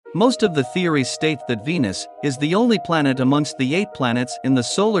Most of the theories state that Venus is the only planet amongst the 8 planets in the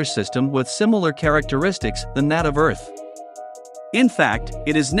solar system with similar characteristics than that of Earth. In fact,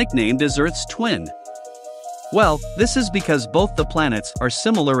 it is nicknamed as Earth's twin. Well, this is because both the planets are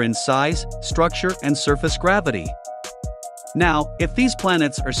similar in size, structure, and surface gravity. Now, if these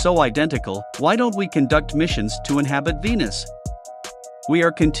planets are so identical, why don't we conduct missions to inhabit Venus? We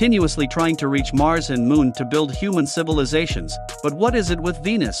are continuously trying to reach Mars and Moon to build human civilizations, but what is it with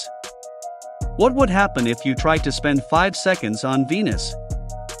Venus? What would happen if you tried to spend 5 seconds on Venus?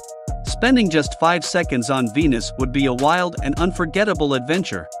 Spending just 5 seconds on Venus would be a wild and unforgettable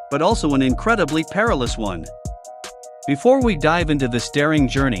adventure, but also an incredibly perilous one. Before we dive into this daring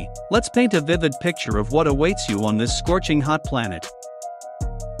journey, let's paint a vivid picture of what awaits you on this scorching hot planet.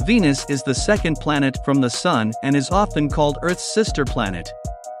 Venus is the second planet from the Sun and is often called Earth's sister planet.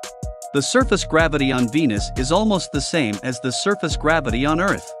 The surface gravity on Venus is almost the same as the surface gravity on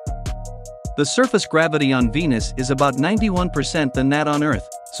Earth. The surface gravity on Venus is about 91% than that on Earth,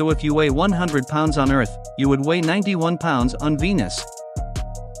 so if you weigh 100 pounds on Earth, you would weigh 91 pounds on Venus.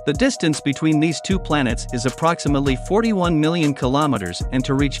 The distance between these two planets is approximately 41 million kilometers, and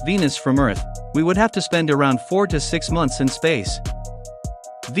to reach Venus from Earth, we would have to spend around 4 to 6 months in space.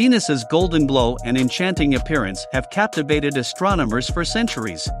 Venus's golden glow and enchanting appearance have captivated astronomers for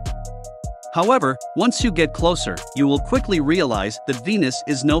centuries. However, once you get closer, you will quickly realize that Venus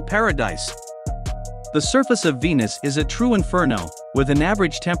is no paradise. The surface of Venus is a true inferno, with an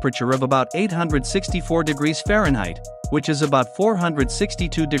average temperature of about 864 degrees Fahrenheit, which is about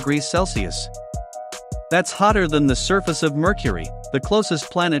 462 degrees Celsius. That's hotter than the surface of Mercury, the closest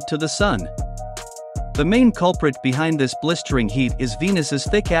planet to the Sun. The main culprit behind this blistering heat is Venus's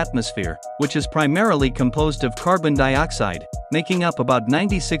thick atmosphere, which is primarily composed of carbon dioxide, making up about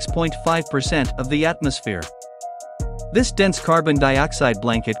 96.5% of the atmosphere. This dense carbon dioxide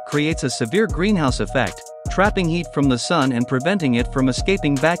blanket creates a severe greenhouse effect, trapping heat from the sun and preventing it from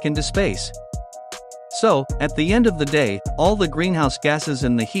escaping back into space. So, at the end of the day, all the greenhouse gases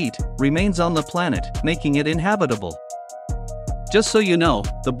and the heat remains on the planet, making it inhabitable. Just so you know,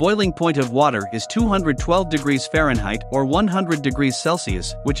 the boiling point of water is 212 degrees Fahrenheit or 100 degrees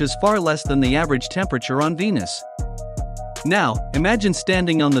Celsius, which is far less than the average temperature on Venus. Now, imagine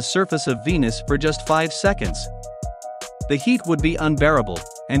standing on the surface of Venus for just 5 seconds. The heat would be unbearable,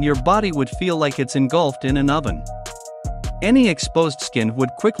 and your body would feel like it's engulfed in an oven. Any exposed skin would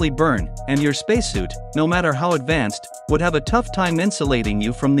quickly burn, and your spacesuit, no matter how advanced, would have a tough time insulating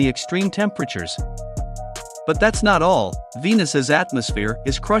you from the extreme temperatures. But that's not all. Venus's atmosphere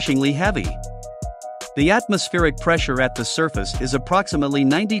is crushingly heavy. The atmospheric pressure at the surface is approximately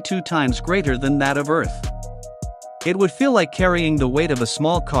 92 times greater than that of Earth. It would feel like carrying the weight of a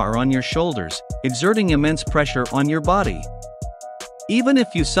small car on your shoulders, exerting immense pressure on your body. Even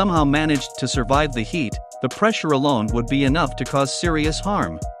if you somehow managed to survive the heat, the pressure alone would be enough to cause serious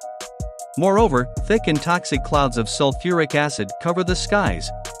harm. Moreover, thick and toxic clouds of sulfuric acid cover the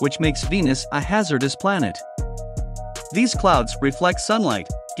skies, which makes Venus a hazardous planet. These clouds reflect sunlight,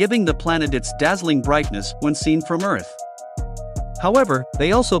 giving the planet its dazzling brightness when seen from Earth. However,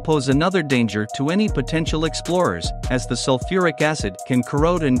 they also pose another danger to any potential explorers, as the sulfuric acid can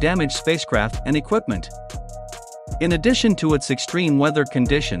corrode and damage spacecraft and equipment. In addition to its extreme weather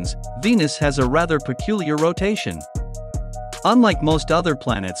conditions, Venus has a rather peculiar rotation. Unlike most other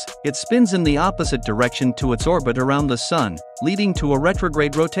planets, it spins in the opposite direction to its orbit around the Sun, leading to a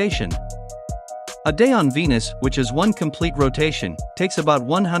retrograde rotation. A day on Venus, which is one complete rotation, takes about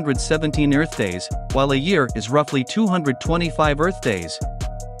 117 Earth days, while a year is roughly 225 Earth days.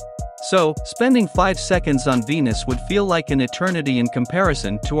 So, spending 5 seconds on Venus would feel like an eternity in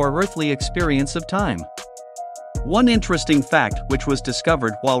comparison to our earthly experience of time. One interesting fact which was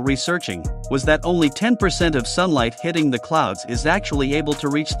discovered while researching was that only 10% of sunlight hitting the clouds is actually able to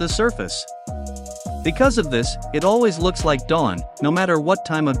reach the surface. Because of this, it always looks like dawn, no matter what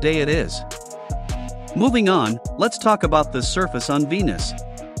time of day it is. Moving on, let's talk about the surface on Venus.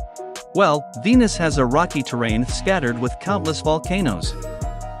 Well, Venus has a rocky terrain scattered with countless volcanoes.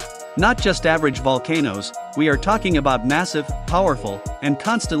 Not just average volcanoes, we are talking about massive, powerful, and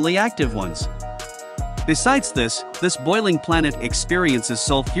constantly active ones. Besides this boiling planet experiences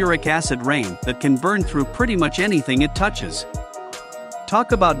sulfuric acid rain that can burn through pretty much anything it touches.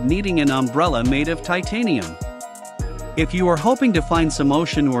 Talk about needing an umbrella made of titanium. If you are hoping to find some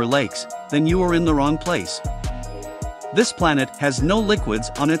ocean or lakes, then you are in the wrong place. This planet has no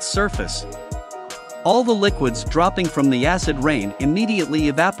liquids on its surface. All the liquids dropping from the acid rain immediately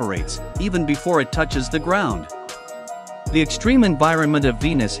evaporates, even before it touches the ground. The extreme environment of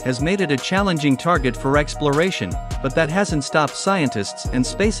Venus has made it a challenging target for exploration, but that hasn't stopped scientists and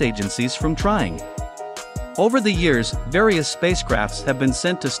space agencies from trying. Over the years, various spacecrafts have been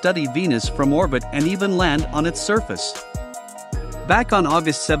sent to study Venus from orbit and even land on its surface. Back on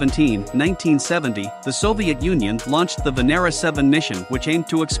August 17, 1970, the Soviet Union launched the Venera 7 mission, which aimed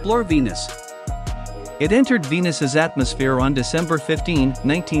to explore Venus. It entered Venus's atmosphere on December 15,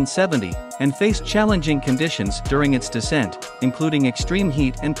 1970, and faced challenging conditions during its descent, including extreme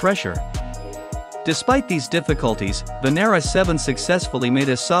heat and pressure. Despite these difficulties, Venera 7 successfully made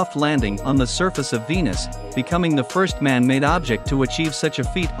a soft landing on the surface of Venus, becoming the first man-made object to achieve such a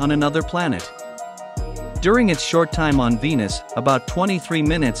feat on another planet. During its short time on Venus, about 23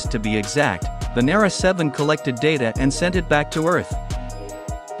 minutes to be exact, Venera 7 collected data and sent it back to Earth.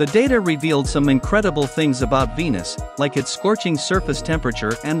 The data revealed some incredible things about Venus, like its scorching surface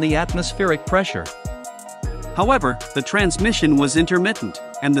temperature and the atmospheric pressure. However, the transmission was intermittent,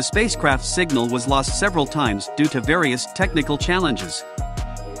 and the spacecraft's signal was lost several times due to various technical challenges.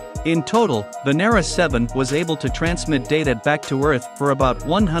 In total, Venera 7 was able to transmit data back to Earth for about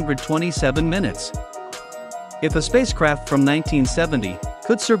 127 minutes. If a spacecraft from 1970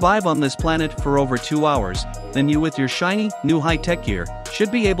 could survive on this planet for over 2 hours, then you with your shiny, new high-tech gear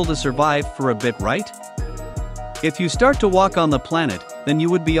should be able to survive for a bit, right? If you start to walk on the planet, then you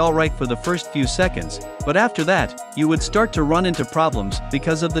would be alright for the first few seconds, but after that, you would start to run into problems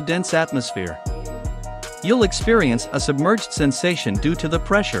because of the dense atmosphere. You'll experience a submerged sensation due to the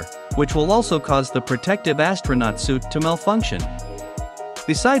pressure, which will also cause the protective astronaut suit to malfunction.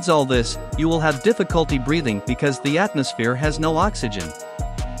 Besides all this, you will have difficulty breathing because the atmosphere has no oxygen.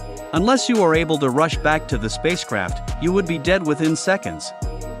 Unless you are able to rush back to the spacecraft, you would be dead within seconds.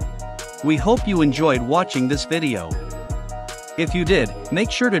 We hope you enjoyed watching this video. If you did,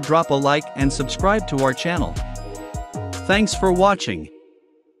 make sure to drop a like and subscribe to our channel. Thanks for watching.